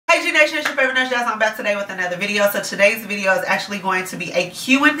G Nation, it's your favorite nurse Jazz. I'm back today with another video. So today's video is actually going to be a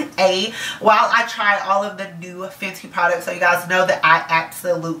Q&A while I try all of the new Fenty products. So you guys know that I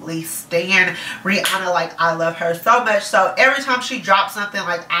absolutely stan Rihanna. Like, I love her so much. So every time she drops something,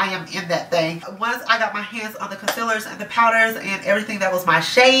 like, I am in that thing. Once I got my hands on the concealers and the powders and everything that was my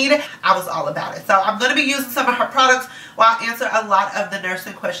shade, I was all about it. So I'm going to be using some of her products while I answer a lot of the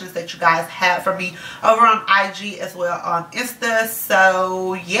nursing questions that you guys have for me over on IG as well on Insta.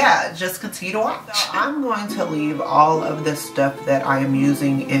 So yeah, just continue to watch. So I'm going to leave all of the stuff that I am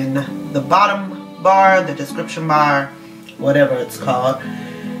using in the bottom bar, the description bar, whatever it's called.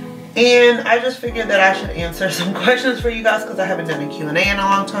 And I just figured that I should answer some questions for you guys because I haven't done a Q&A in a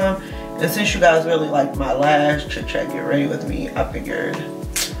long time. And since you guys really liked my last chit chat, get ready with me, I figured,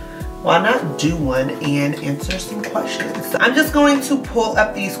 why not do one and answer some questions? So I'm just going to pull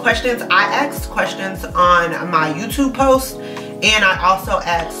up these questions. I asked questions on my YouTube post and I also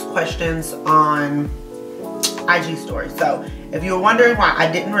asked questions on IG stories. So if you were wondering why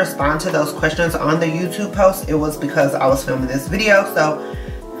I didn't respond to those questions on the YouTube post, it was because I was filming this video. So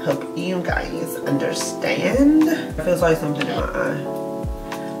hope you guys understand. It feels like something in my eye.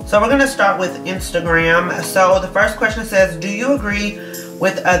 So we're gonna start with Instagram. So the first question says, do you agree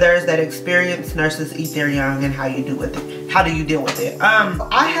with others that experienced nurses eat their young, and how you do with it? How do you deal with it?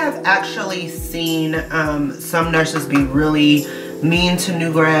 I have actually seen some nurses be really mean to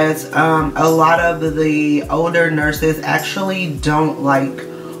new grads. A lot of the older nurses actually don't like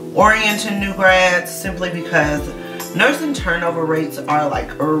orienting new grads simply because nursing turnover rates are like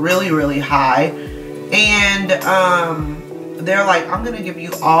really high, and they're like, I'm gonna give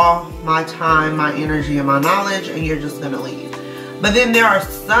you all my time, my energy, and my knowledge, and you're just gonna leave. But then there are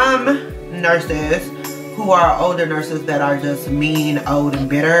some nurses who are older nurses that are just mean, old, and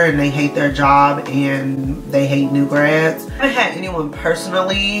bitter, and they hate their job and they hate new grads. I haven't had anyone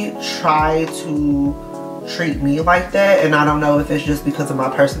personally try to treat me like that, and I don't know if it's just because of my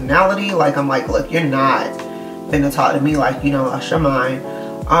personality. Like, I'm like, look, you're not gonna talk to me like you don't lost your mind.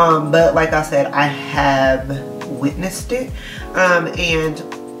 But like I said, I have witnessed it, and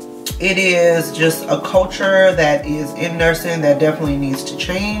it is just a culture that is in nursing that definitely needs to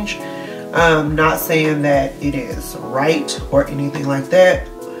change. Not saying that it is right or anything like that,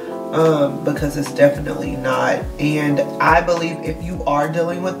 because it's definitely not. And I believe if you are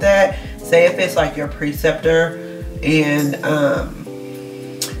dealing with that, say if it's like your preceptor and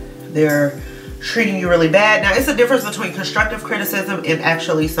they're treating you really bad. Now, it's a difference between constructive criticism and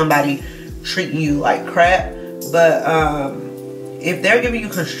actually somebody treating you like crap. But if they're giving you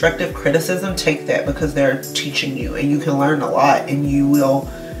constructive criticism, take that, because they're teaching you and you can learn a lot, and you will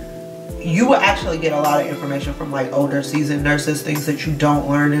actually get a lot of information from like older seasoned nurses, things that you don't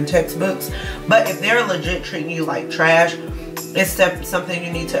learn in textbooks. But if they're legit treating you like trash, it's something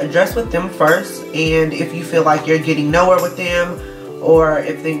you need to address with them first. And if you feel like you're getting nowhere with them, or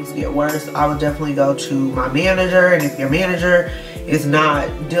if things get worse, I would definitely go to my manager. And if your manager is not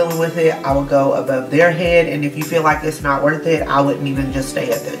dealing with it, I will go above their head. And if you feel like it's not worth it, I wouldn't even just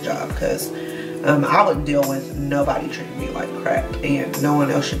stay at that job, because I wouldn't deal with nobody treating me like crap, and no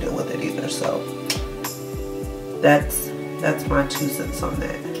one else should deal with it either. So that's my 2 cents on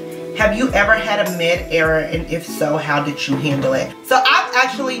that. Have you ever had a med error, and if so, how did you handle it? So I've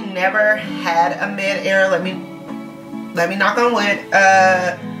actually never had a med error. Let me knock on wood.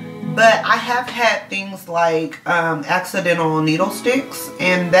 But I have had things like accidental needle sticks,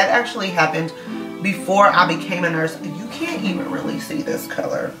 and that actually happened before I became a nurse. You can't even really see this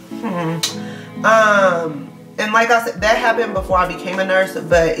color. And like I said, that happened before I became a nurse,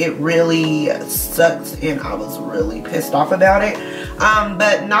 but it really sucked and I was really pissed off about it.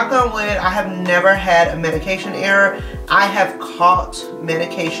 But knock on wood, I have never had a medication error. I have caught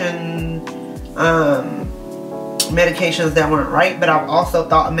medications that weren't right, but I've also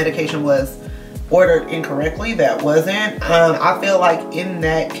thought a medication was ordered incorrectly that wasn't. I feel like in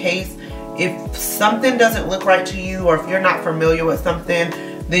that case, if something doesn't look right to you, or if you're not familiar with something,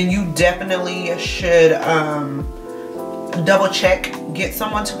 then you definitely should double check. Get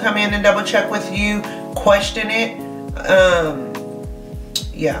someone to come in and double check with you, question it.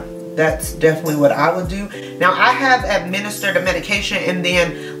 Yeah, that's definitely what I would do. Now, I have administered a medication, and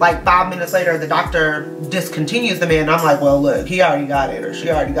then like 5 minutes later, the doctor discontinues the med. I'm like, well, look, he already got it, or she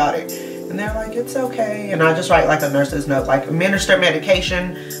already got it. And they're like, it's okay. And I just write like a nurse's note, like administer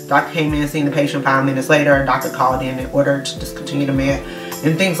medication. Doctor came in, seen the patient 5 minutes later. Doctor called in and ordered to discontinue the med,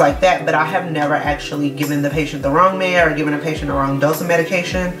 and things like that. But I have never actually given the patient the wrong med or given a patient the wrong dose of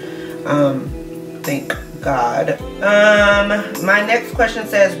medication. I think God. My next question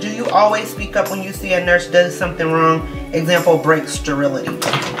says, do you always speak up when you see a nurse does something wrong? Example, break sterility.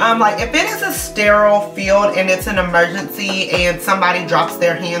 Like if it is a sterile field and it's an emergency and somebody drops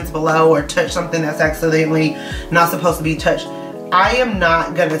their hands below or touch something that's accidentally not supposed to be touched, I am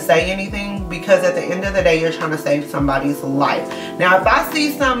not gonna say anything, because at the end of the day, you're trying to save somebody's life. Now, if I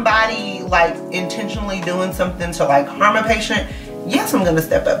see somebody like intentionally doing something to like harm a patient, yes, I'm gonna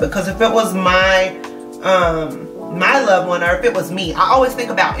step up, because if it was my my loved one, or if it was me, I always think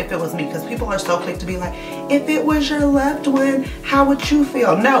about if it was me, because people are so quick to be like, if it was your loved one, how would you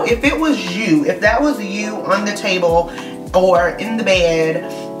feel? No, if it was you, if that was you on the table or in the bed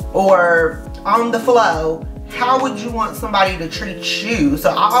or on the floor, how would you want somebody to treat you?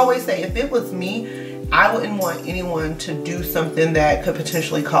 So I always say, if it was me, I wouldn't want anyone to do something that could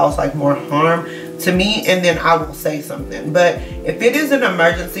potentially cause like more harm to me, and then I will say something. But if it is an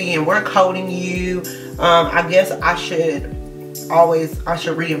emergency and we're coding you, I guess I should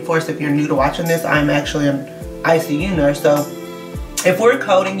reinforce, if you're new to watching this, I'm actually an ICU nurse. So if we're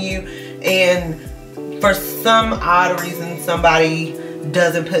coding you and for some odd reason somebody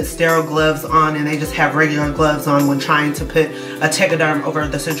doesn't put sterile gloves on and they just have regular gloves on when trying to put a tegaderm over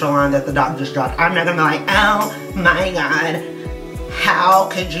the central line that the doc just dropped, I'm not gonna be like, oh my God, how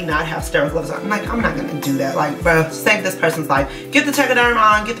could you not have sterile gloves on? Like, I'm not gonna do that. Like, bro, save this person's life. Get the tegaderm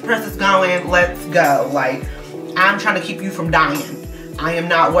on, get the process going, let's go. Like, I'm trying to keep you from dying. I am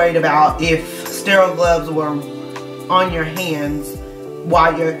not worried about if sterile gloves were on your hands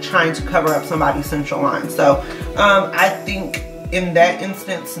while you're trying to cover up somebody's central line. So, I think in that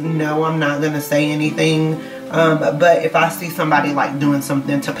instance, no, I'm not gonna say anything. But if I see somebody like doing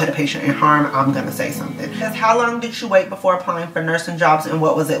something to put a patient in harm, I'm gonna say something. How long did you wait before applying for nursing jobs, and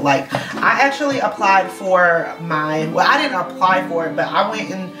what was it like? I actually applied for well, I didn't apply for it, but I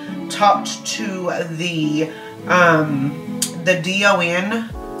went and talked to the DON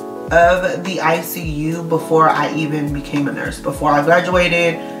of the ICU before I even became a nurse, before I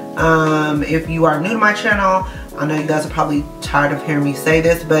graduated. If you are new to my channel, I know you guys are probably tired of hearing me say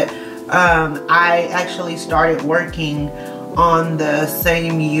this, but I actually started working on the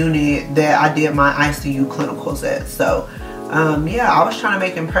same unit that I did my ICU clinicals at. So yeah, I was trying to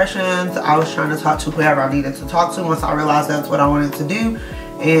make impressions. I was trying to talk to whoever I needed to talk to once I realized that's what I wanted to do,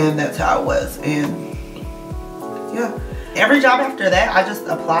 and that's how it was. And yeah, every job after that, I just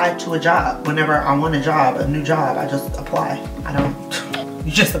applied to a job. Whenever I want a job, a new job, I just apply. I don't,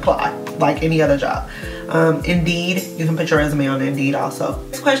 you just apply like any other job. Indeed, you can put your resume on Indeed also.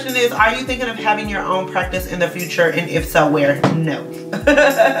 This question is, are you thinking of having your own practice in the future, and if so, where? No.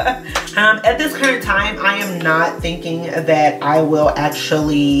 At this current time, I am not thinking that I will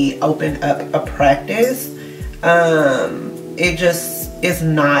actually open up a practice. It just is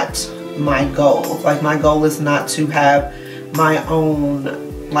not my goal. Like, my goal is not to have my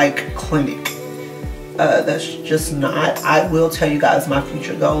own like clinic. That's just not. I will tell you guys my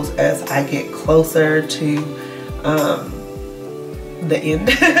future goals as I get closer to the end.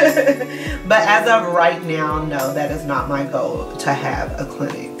 But as of right now, no, that is not my goal to have a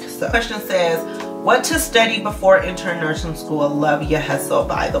clinic. So, question says, what to study before entering nursing school? Love your hustle,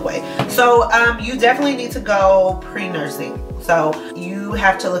 by the way. So you definitely need to go pre-nursing. So you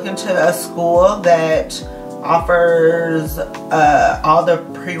have to look into a school that offers all the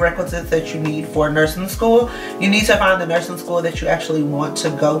prerequisites that you need for nursing school. You need to find the nursing school that you actually want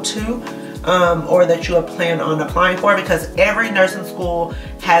to go to, or that you plan on applying for, because every nursing school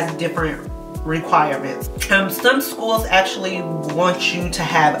has different requirements. Some schools actually want you to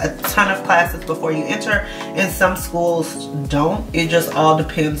have a ton of classes before you enter, and some schools don't. It just all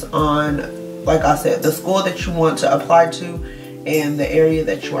depends on, like I said, the school that you want to apply to and the area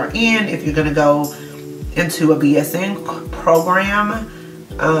that you are in. If you're gonna go into a BSN program,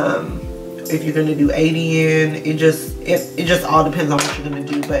 if you're gonna do ADN, it just all depends on what you're gonna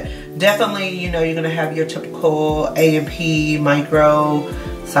do. But definitely, you know, you're gonna have your typical A&P, micro,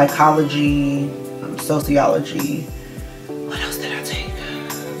 psychology, sociology. What else did I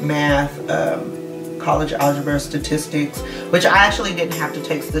take? Math, college algebra, statistics, which I actually didn't have to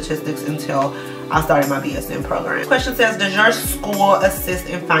take statistics until I started my BSN program. Question says, does your school assist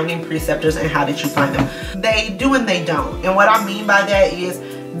in finding preceptors, and how did you find them? They do and they don't. And what I mean by that is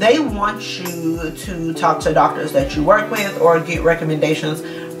they want you to talk to doctors that you work with or get recommendations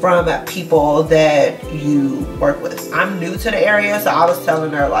from people that you work with. I'm new to the area, so I was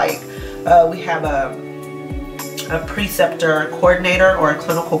telling her, like, we have a preceptor coordinator or a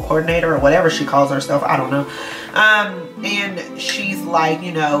clinical coordinator or whatever she calls herself, I don't know. And she's like,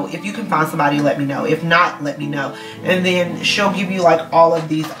 you know, if you can find somebody, let me know. If not, let me know. And then she'll give you like all of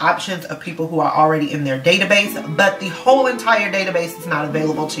these options of people who are already in their database, but the whole entire database is not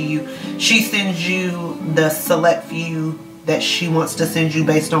available to you. She sends you the select few that she wants to send you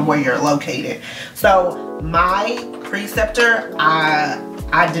based on where you're located. So my preceptor,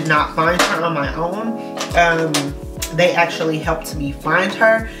 I did not find her on my own. They actually helped me find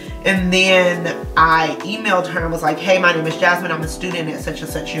her. And then I emailed her and was like, hey, my name is Jasmine. I'm a student at such and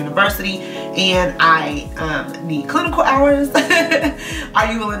such university, and I need clinical hours.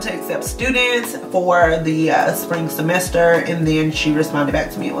 Are you willing to accept students for the spring semester? And then she responded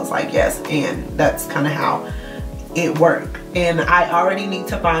back to me and was like, yes. And that's kind of how it worked. And I already need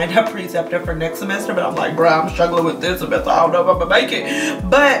to find a preceptor for next semester, but I'm like, bro, I'm struggling with this semester. I don't know if I'm gonna make it.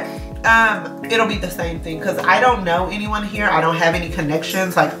 But it'll be the same thing, because I don't know anyone here. I don't have any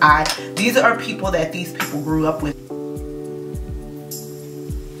connections. Like, these are people that these people grew up with.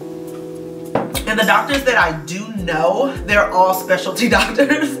 And the doctors that I do know, they're all specialty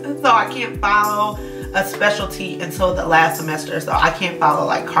doctors. So I can't follow a specialty until the last semester. So I can't follow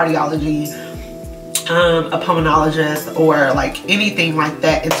like cardiology, a pulmonologist, or like anything like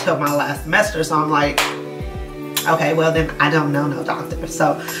that until my last semester. So I'm like, okay, well then I don't know no doctor.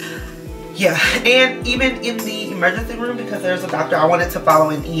 So yeah. And even in the emergency room, because there's a doctor I wanted to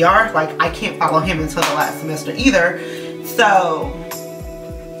follow in ER, like I can't follow him until the last semester either. So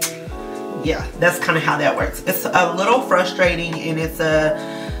yeah, that's kind of how that works. It's a little frustrating, and it's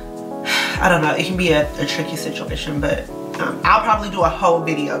I don't know, it can be a tricky situation, but I'll probably do a whole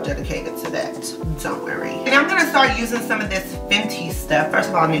video dedicated to that. Don't worry. And I'm gonna start using some of this Fenty stuff. First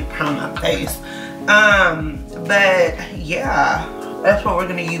of all, I need to prime my face. But yeah, that's what we're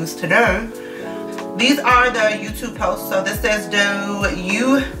gonna use today. These are the YouTube posts. So this says, do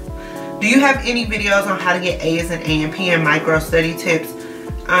you have any videos on how to get A's in A&P and micro study tips?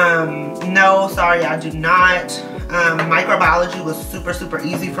 No, sorry, I do not. Microbiology was super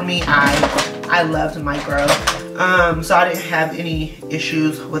easy for me. I loved micro. So I didn't have any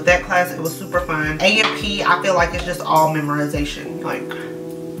issues with that class. It was super fun. A&P, I feel like it's just all memorization. Like,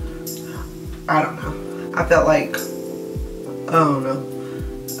 I don't know. I felt like, I don't know.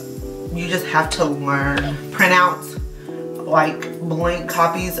 You just have to learn. Printouts, like blank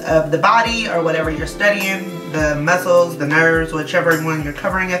copies of the body or whatever you're studying, the muscles, the nerves, whichever one you're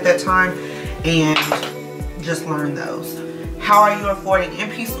covering at that time, and just learn those. How are you affording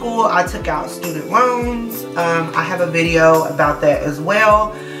NP school? I took out student loans. I have a video about that as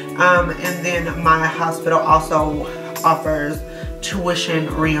well. And then my hospital also offers tuition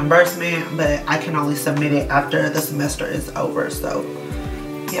reimbursement, but I can only submit it after the semester is over. So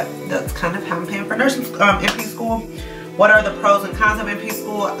yeah, that's kind of how I'm paying for nursing NP school. What are the pros and cons of NP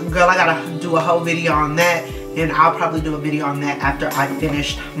school? Girl, I gotta do a whole video on that, and I'll probably do a video on that after I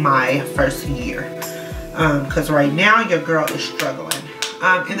finished my first year. Because right now your girl is struggling.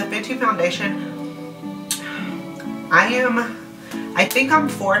 In the Fenty foundation, I think I'm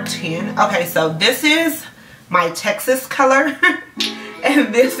 410. Okay, so this is my Texas color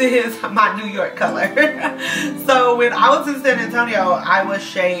and this is my New York color. So when I was in San Antonio, I was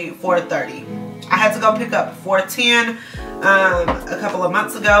shade 430. I had to go pick up 410 a couple of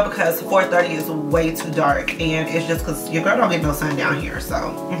months ago because 430 is way too dark, and it's just because your girl don't get no sun down here. So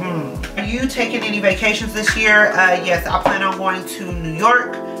Are you taking any vacations this year? Yes, I plan on going to New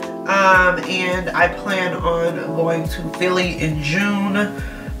York, and I plan on going to Philly in June.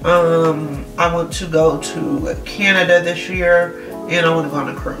 I want to go to Canada this year, and I want to go on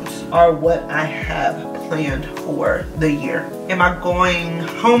a cruise, are what I have planned for the year. Am I going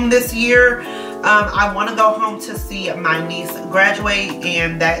home this year? I want to go home to see my niece graduate,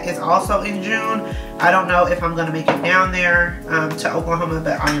 and that is also in June. I don't know if I'm going to make it down there to Oklahoma,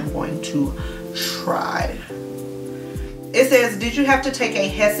 but I am going to try. It says, did you have to take a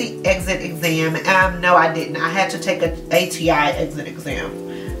HESI exit exam? No, I didn't. I had to take a ATI exit exam.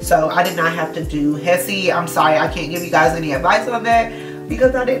 So I did not have to do HESI. I'm sorry, I can't give you guys any advice on that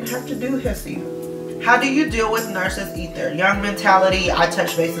because I didn't have to do HESI. How do you deal with nurses ether? Young mentality, I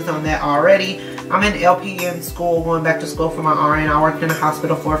touched bases on that already. I'm in LPN school, going back to school for my RN. I worked in a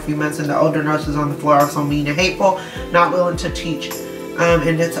hospital for a few months, and the older nurses on the floor are so mean and hateful, not willing to teach.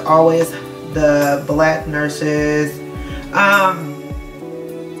 And it's always the black nurses. I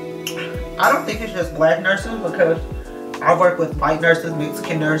don't think it's just black nurses, because I work with white nurses,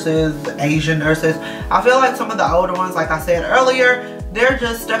 Mexican nurses, Asian nurses. I feel like some of the older ones, like I said earlier, they're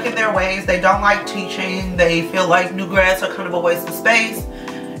just stuck in their ways. They don't like teaching. They feel like new grads are kind of a waste of space,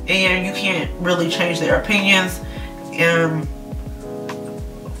 and you can't really change their opinions. And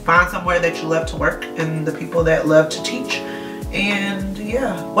find somewhere that you love to work and the people that love to teach. And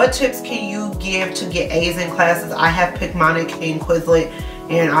yeah, what tips can you give to get A's in classes? I have PICMONIC and Quizlet,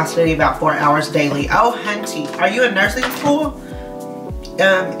 and I study about 4 hours daily. Oh, hunty, are you in nursing school?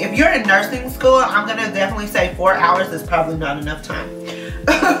 If you're in nursing school, I'm gonna definitely say 4 hours is probably not enough time.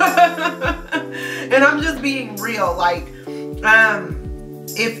 And I'm just being real, like,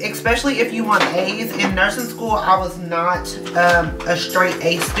 especially if you want A's in nursing school. I was not a straight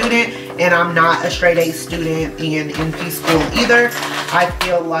A student, and I'm not a straight A student in NP school either. I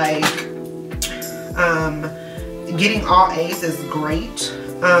feel like getting all A's is great,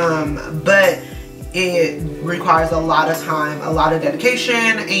 but it requires a lot of time, a lot of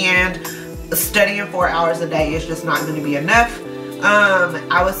dedication, and studying 4 hours a day is just not going to be enough.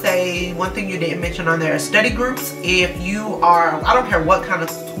 I would say one thing you didn't mention on there is study groups. If you are, I don't care what kind of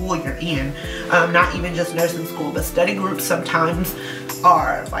school you're in, not even just nursing school, but study groups sometimes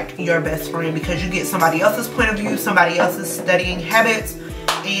are like your best friend, because you get somebody else's point of view, somebody else's studying habits,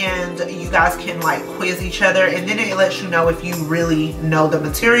 and you guys can like quiz each other, and then it lets you know if you really know the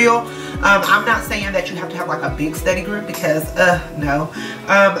material. I'm not saying that you have to have like a big study group, because no,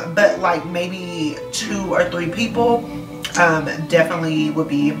 but like maybe 2 or 3 people definitely would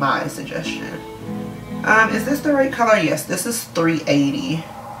be my suggestion. Is this the right color? Yes, this is 380.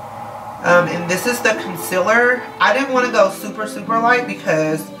 And this is the concealer. I didn't want to go super light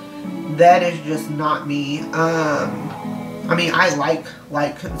because that is just not me. I mean, I like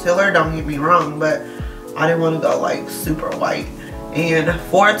light concealer, don't get me wrong, but I didn't want to go like super white. And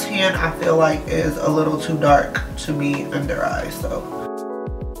 410 I feel like is a little too dark to me under eyes, so.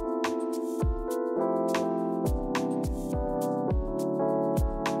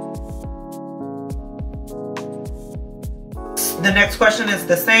 The next question is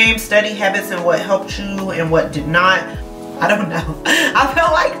the same, study habits and what helped you and what did not. I don't know. I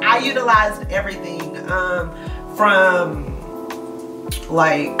feel like I utilized everything from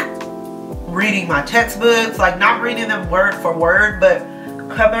like reading my textbooks, like not reading them word for word, but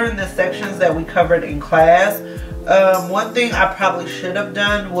covering the sections that we covered in class. One thing I probably should have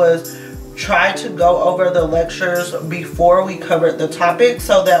done was try to go over the lectures before we covered the topic,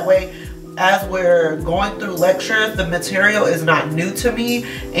 so that way as we're going through lectures, the material is not new to me,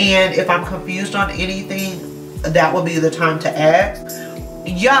 and if I'm confused on anything, that will be the time to ask.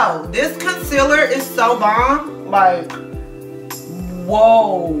 Yo, this concealer is so bomb. Like,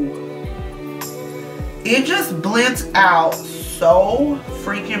 whoa. It just blends out so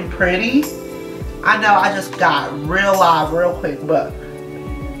freaking pretty. I know I just got real live real quick, but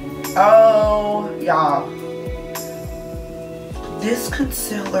oh, y'all. This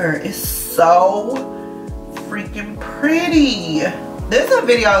concealer is so freaking pretty. This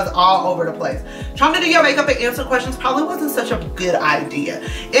video is all over the place. Trying to do your makeup and answer questions probably wasn't such a good idea.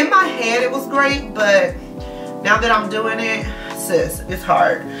 In my head it was great, but now that I'm doing it, sis, it's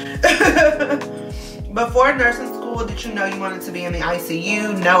hard. Before nursing school, did you know you wanted to be in the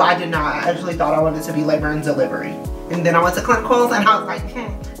ICU? No, I did not. I actually thought I wanted to be labor and delivery. And then I went to clinicals and I was like,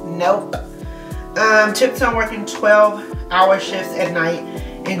 nope. Tips on working 12-hour shifts at night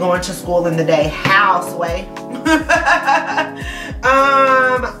and going to school in the day. How, Sway?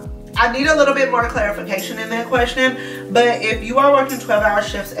 I need a little bit more clarification in that question, but if you are working 12-hour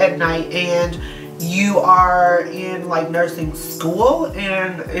shifts at night and you are in like nursing school,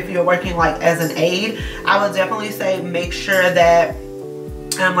 and if you're working like as an aide, I would definitely say make sure that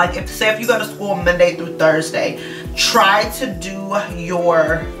like if you go to school Monday through Thursday, try to do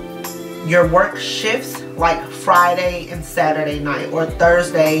your work shifts like Friday and Saturday night, or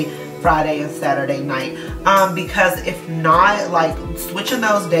Thursday, Friday and Saturday night, because if not, like switching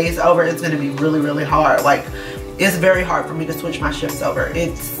those days over, it's going to be really hard. Like, it's very hard for me to switch my shifts over.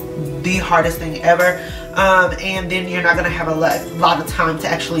 It's the hardest thing ever, and then you're not going to have a lot of time to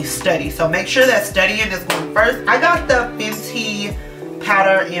actually study. So make sure that studying is going first. I got the Fenty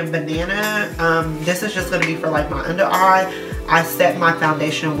powder and banana. This is just going to be for like my under eye. I set my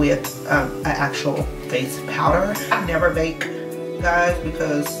foundation with an actual face powder. I never bake, guys,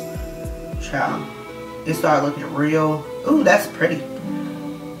 because child, it started looking real. Ooh, that's pretty.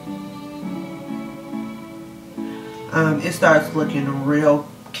 It starts looking real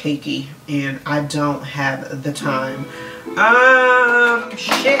cakey, and I don't have the time.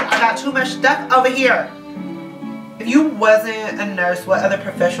 Shit, I got too much stuff over here. If you wasn't a nurse, what other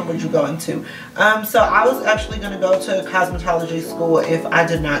profession would you go into? So I was actually going to go to cosmetology school if I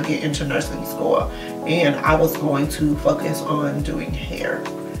did not get into nursing school, and I was going to focus on doing hair.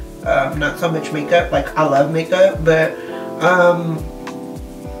 Not so much makeup. Like, I love makeup, but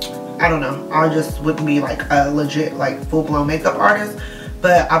I don't know, I just wouldn't be like a legit like full-blown makeup artist.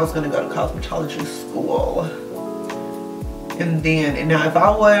 but I was gonna go to cosmetology school. And now if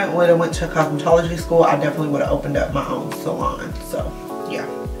I would have went to cosmetology school, I definitely would have opened up my own salon. So yeah.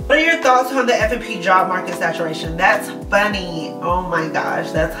 What are your thoughts on the F&P job market saturation? That's funny. Oh my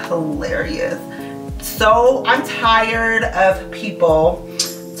gosh, that's hilarious. So I'm tired of people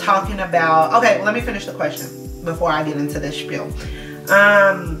talking about, okay, let me finish the question before I get into this spiel.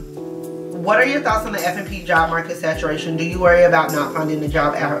 What are your thoughts on the F&P job market saturation? Do you worry about not finding a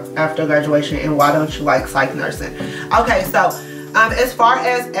job after graduation, and why don't you like psych nursing? Okay, so as far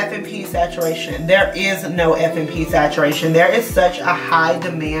as F&P saturation, there is no F&P saturation. There is such a high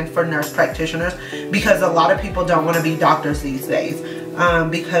demand for nurse practitioners because a lot of people don't want to be doctors these days,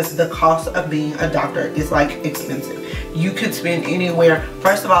 because the cost of being a doctor is like expensive. You could spend anywhere.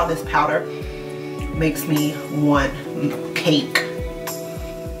 First of all, this powder makes me want cake.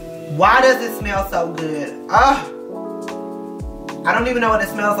 Why does it smell so good? I don't even know what it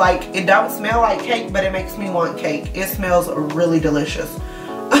smells like. It don't smell like cake, but it makes me want cake. It smells really delicious.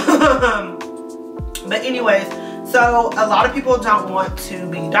 But anyways, so a lot of people don't want to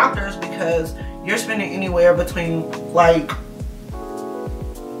be doctors because you're spending anywhere between like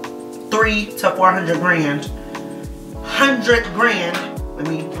 300 to 400 grand. 100 grand, let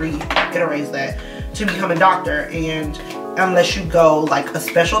me reiterate that, to become a doctor. And unless you go like a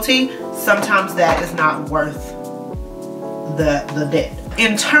specialty, sometimes that is not worth the debt.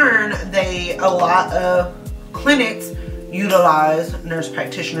 In turn, a lot of clinics utilize nurse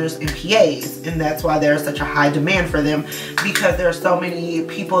practitioners and PAs, and that's why there's such a high demand for them, because there are so many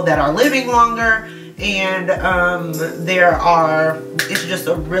people that are living longer, and it's just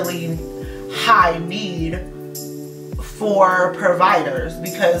a really high need for providers,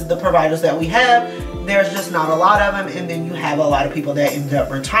 because the providers that we have, there's just not a lot of them, and then you have a lot of people that end up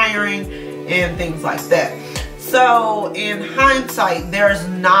retiring and things like that. So in hindsight, there's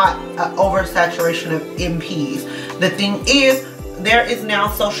not an oversaturation of NPs. The thing is, there is now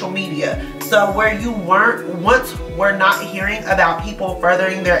social media. So where you once were not hearing about people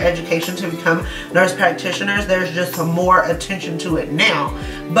furthering their education to become nurse practitioners, there's just more attention to it now.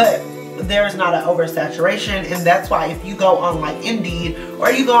 But there is not an oversaturation, and that's why if you go on like Indeed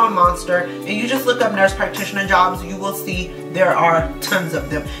or you go on Monster and you just look up nurse practitioner jobs, you will see there are tons of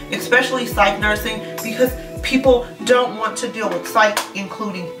them, especially psych nursing, because people don't want to deal with psych,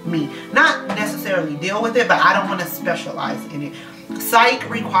 including me. Not necessarily deal with it, but I don't want to specialize in it. Psych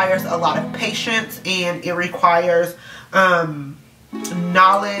requires a lot of patience, and it requires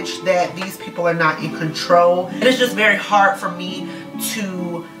knowledge that these people are not in control. It is just very hard for me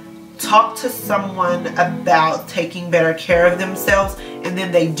to talk to someone about taking better care of themselves, and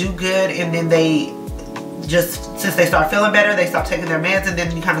then they do good, and then they just, since they start feeling better, they stop taking their meds, and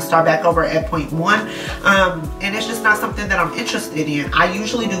then you kind of start back over at point one. And it's just not something that I'm interested in. I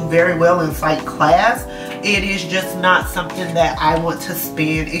usually do very well in psych class. It is just not something that I want to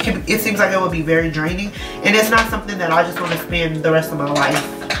spend. It seems like it would be very draining, and it's not something that I just want to spend the rest of my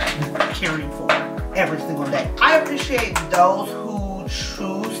life caring for every single day. I appreciate those who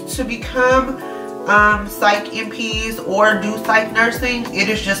choose to become psych NPs or do psych nursing. It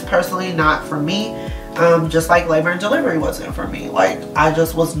is just personally not for me. Just like labor and delivery wasn't for me. Like, I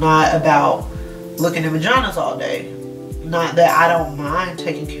just was not about looking at vaginas all day. Not that I don't mind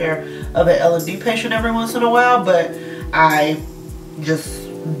taking care of an L&D patient every once in a while, but I just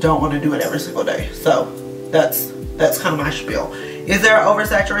don't want to do it every single day. So that's kind of my spiel. Is there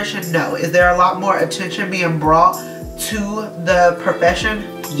oversaturation? No. Is there a lot more attention being brought to the profession?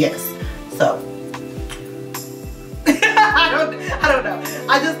 Yes. So I don't know.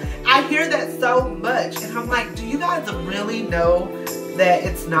 I hear that so much, and I'm like, do you guys really know that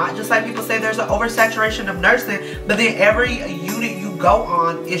it's not? Just like people say there's an oversaturation of nursing, but then every unit you go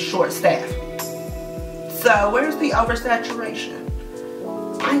on is short staffed. So where's the oversaturation?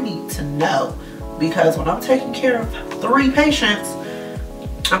 I need to know, because when I'm taking care of 3 patients,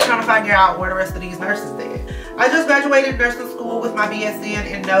 I'm trying to figure out where the rest of these nurses are. I just graduated nursing school with my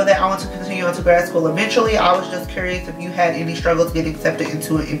BSN and know that I want to continue on to grad school eventually. I was just curious if you had any struggles getting accepted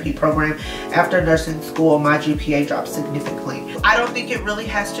into an NP program after nursing school. My GPA dropped significantly. I don't think it really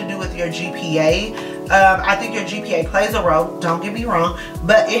has to do with your GPA. I think your GPA plays a role, don't get me wrong,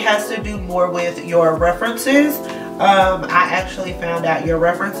 but it has to do more with your references. I actually found out your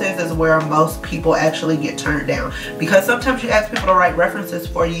references is where most people actually get turned down, because sometimes you ask people to write references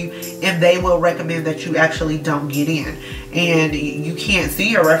for you and they will recommend that you actually don't get in, and you can't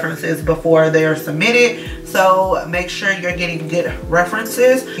see your references before they're submitted. So make sure you're getting good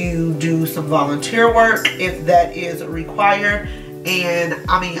references. You do some volunteer work if that is required. And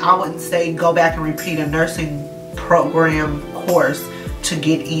I mean, I wouldn't say go back and repeat a nursing program course to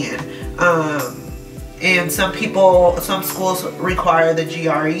get in. And some schools require the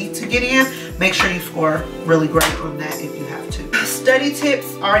GRE to get in. Make sure you score really great on that if you have to. Study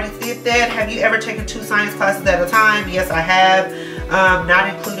tips, already did that. Have you ever taken 2 science classes at a time? Yes, I have. Not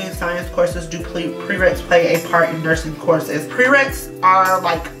including science courses, do prereqs play a part in nursing courses? Prereqs are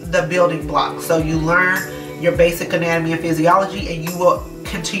like the building blocks. So you learn your basic anatomy and physiology, and you will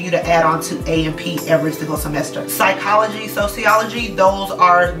continue to add on to A and P every single semester. Psychology, sociology, those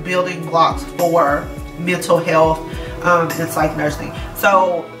are building blocks for mental health and psych nursing.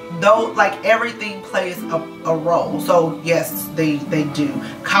 So though, like, everything plays a role. So yes, they do.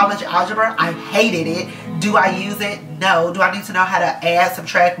 College algebra, I hated it. Do I use it? No. Do I need to know how to add,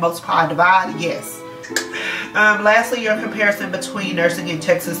 subtract, multiply, divide? Yes. Lastly, your comparison between nursing in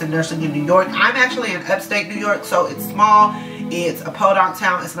Texas and nursing in New York. I'm actually in upstate New York, so it's small. It's a podunk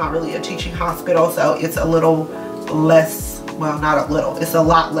town. It's not really a teaching hospital, so it's a little less, well, not a little, it's a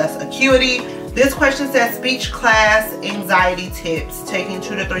lot less acuity. This question says speech class anxiety tips, taking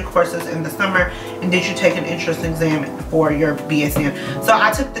 2 to 3 courses in the summer, and did you take an entrance exam for your BSN? So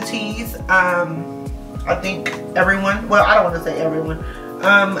I took the T's. I think everyone, well, I don't want to say everyone.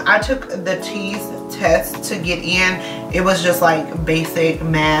 I took the T's test to get in. It was just like basic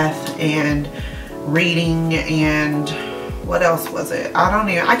math and reading, and what else was it?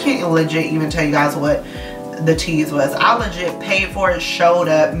 I can't legit even tell you guys what the T's was. I legit paid for it, showed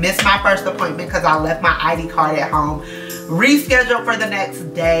up, missed my first appointment because I left my ID card at home, rescheduled for the next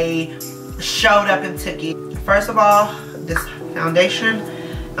day, showed up and took it. First of all, this foundation,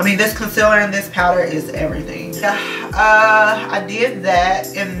 this concealer and this powder is everything. I did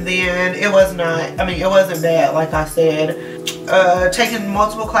that, and then it was not, it wasn't bad, like I said. Taking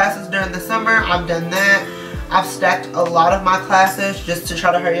multiple classes during the summer, I've done that. I've stacked a lot of my classes just to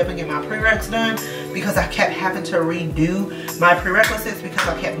try to hurry up and get my prereqs done, because I kept having to redo my prerequisites because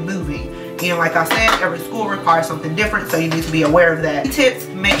I kept moving. And like I said, every school requires something different, so you need to be aware of that. Tips,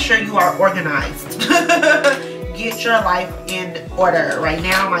 make sure you are organized. Get your life in order. Right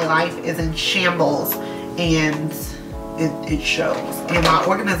now, my life is in shambles, and it shows. And my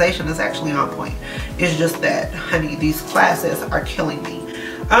organization is actually on point. It's just that, honey, these classes are killing me.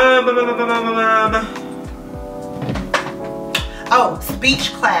 Oh,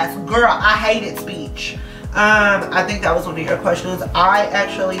 speech class. Girl, I hated speech. I think that was one of your questions. I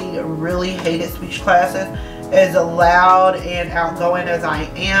actually really hated speech classes. As loud and outgoing as I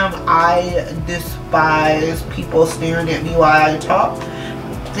am, I despise people staring at me while I talk.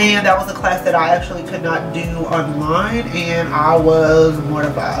 And that was a class that I actually could not do online, and I was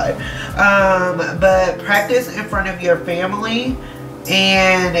mortified. But practice in front of your family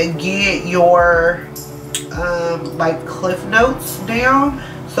and get your like cliff notes down.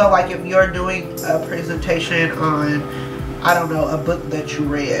 So like if you're doing a presentation on, I don't know, a book that you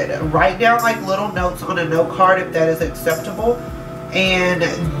read, write down like little notes on a note card if that is acceptable, and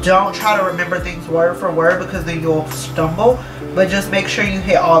don't try to remember things word for word because then you'll stumble, but just make sure you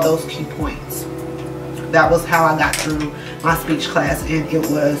hit all those key points. That was how I got through my speech class, and it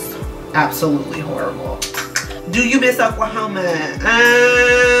was absolutely horrible. Do you miss Oklahoma?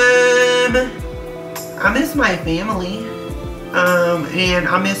 I miss my family, and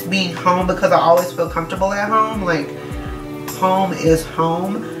I miss being home because I always feel comfortable at home. Like, home is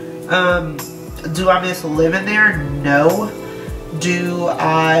home. Do I miss living there? No. Do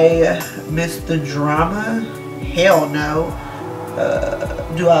I miss the drama? Hell no.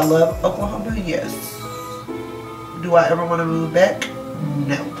 Do I love Oklahoma? Yes. Do I ever want to move back?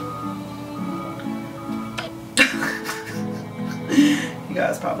 No. You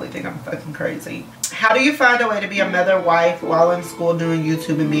guys probably think I'm fucking crazy. How do you find a way to be a mother, wife, while in school doing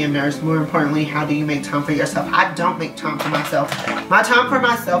YouTube and be a nurse? More importantly, how do you make time for yourself? I don't make time for myself. My time for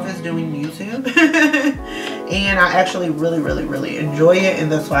myself is doing YouTube. And I actually really enjoy it,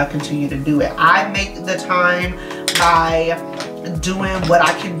 and that's why I continue to do it. I make the time by doing what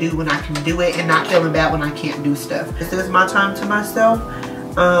I can do when I can do it, and not feeling bad when I can't do stuff. This is my time to myself.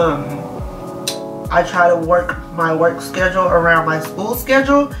 I try to work my work schedule around my school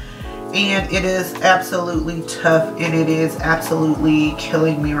schedule, and it is absolutely tough, and it is absolutely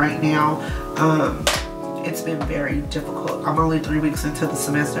killing me right now. It's been very difficult. I'm only 3 weeks into the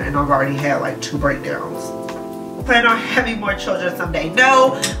semester, and I've already had like 2 breakdowns. Plan on having more children someday?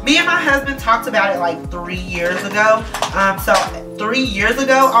 No. Me and my husband talked about it like 3 years ago. So 3 years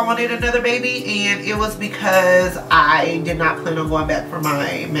ago I wanted another baby, and it was because I did not plan on going back for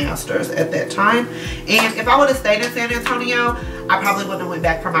my master's at that time. And if I would have stayed in San Antonio, I probably wouldn't have went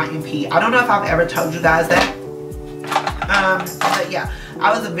back for my MP. I don't know if I've ever told you guys that. But yeah,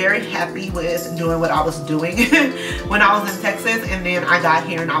 I was very happy with doing what I was doing when I was in Texas, and then I got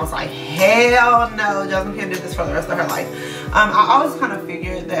here and I was like, hell no, Jasmine can't do this for the rest of her life. I always kind of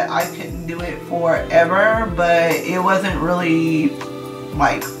figured that I couldn't do it forever, but it wasn't really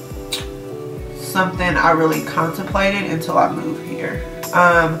like something I really contemplated until I moved here.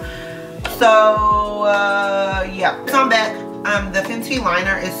 Yeah, so I'm back. The Fenty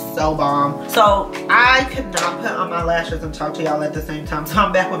liner is so bomb. So I could not put on my lashes and talk to y'all at the same time. So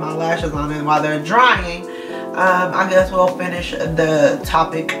I'm back with my lashes on, and while they're drying, I guess we'll finish the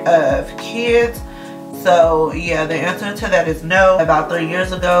topic of kids. So yeah, the answer to that is no. About 3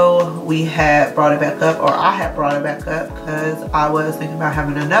 years ago, we had brought it back up, or I had brought it back up because I was thinking about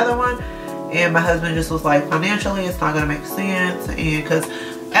having another one. And my husband just was like, financially, it's not gonna make sense. And because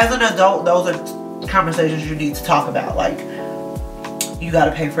as an adult, those are conversations you need to talk about. Like, you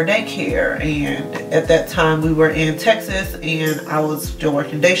gotta pay for daycare. And at that time we were in Texas and I was still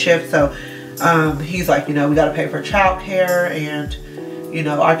working day shift. So he's like, you know, we gotta pay for childcare. And, you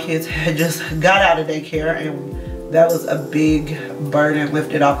know, our kids had just got out of daycare, and that was a big burden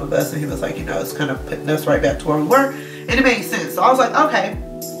lifted off of us. And he was like, you know, it's kind of putting us right back to where we were. And it made sense. So I was like, okay.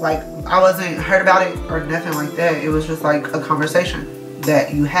 Like, I wasn't hurt about it or nothing like that. It was just like a conversation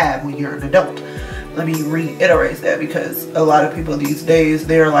that you have when you're an adult. Let me reiterate that, because a lot of people these days,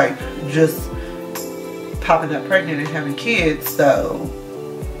 they're like just popping up pregnant and having kids, so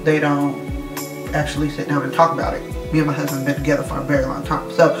they don't actually sit down and talk about it. Me and my husband have been together for a very long time.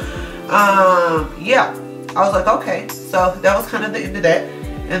 So yeah, I was like, okay. So that was kind of the end of that.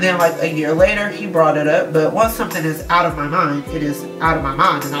 And then like a year later, he brought it up. But once something is out of my mind, it is out of my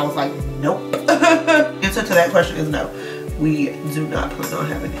mind. And I was like, nope. Answer to that question is no. We do not plan on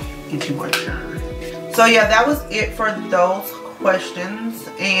having any more children. So yeah, that was it for those questions.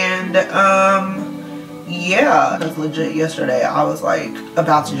 And yeah, that's legit. Yesterday I was like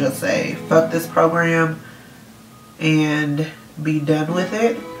about to just say fuck this program and be done with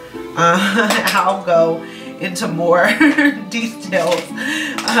it. I'll go into more details.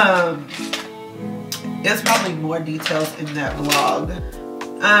 It's probably more details in that vlog.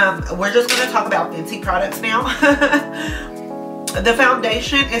 We're just going to talk about Fenty products now. The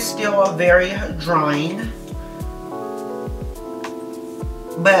foundation is still very drying,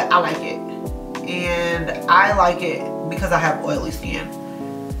 but I like it. And I like it because I have oily skin.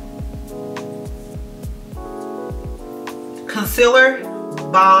 Concealer,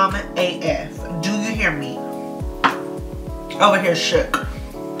 bomb AF. Do you hear me? Over here shook.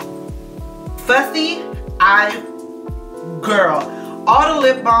 Fussy, girl, all the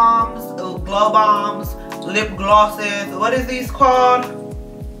lip balms, glow bombs, lip glosses, what is these called?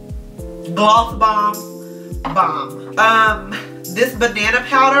 Gloss bomb. This banana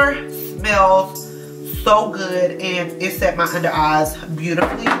powder smells so good, and it set my under eyes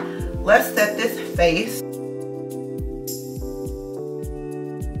beautifully. Let's set this face.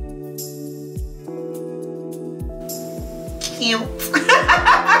 Cute.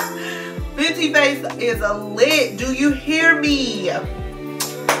 Fenty face is a lit. Do you hear me?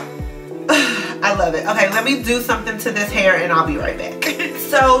 I love it. Okay, let me do something to this hair and I'll be right back.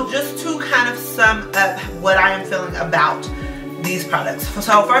 So just to kind of sum up what I am feeling about these products.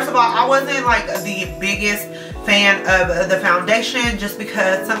 So first of all, I wasn't like the biggest fan of the foundation, just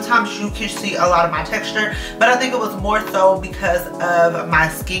because sometimes you can see a lot of my texture, but I think it was more so because of my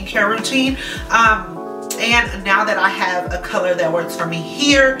skincare routine. And now that I have a color that works for me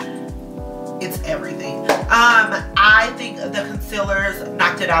here, it's everything. I think the concealers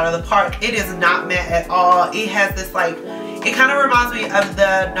knocked it out of the park. It is not matte at all. It has this like, it kind of reminds me of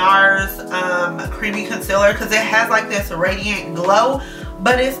the NARS creamy concealer, because it has like this radiant glow,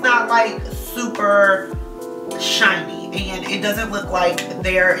 but it's not like super shiny, and it doesn't look like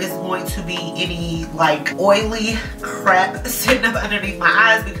there is going to be any like oily crap sitting up underneath my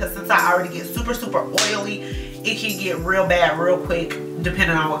eyes, because since I already get super oily, it can get real bad real quick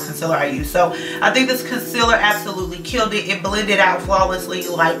depending on what concealer I use. So I think this concealer absolutely killed it. It blended out flawlessly.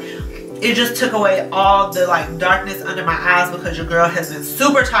 Like, it just took away all the like darkness under my eyes, because your girl has been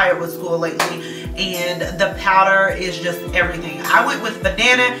super tired with school lately, and the powder is just everything. I went with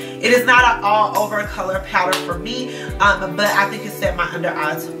Banana. It is not an all over color powder for me, but I think it set my under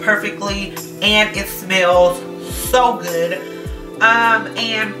eyes perfectly, and it smells so good.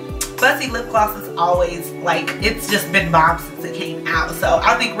 And Fussy lip gloss is always like, it's just been bomb since it came out. So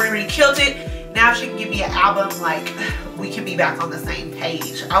I think Riri killed it. Now if she can give me an album, like, we can be back on the same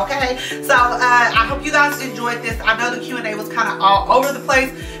page, okay? So I hope you guys enjoyed this. I know the Q&A was kind of all over the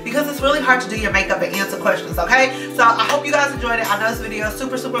place because it's really hard to do your makeup and answer questions, okay? So I hope you guys enjoyed it. I know this video is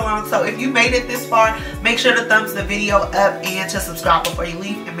super long, so if you made it this far, make sure to thumbs the video up and to subscribe before you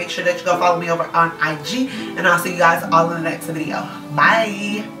leave, and make sure that you go follow me over on IG, and I'll see you guys all in the next video.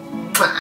 Bye.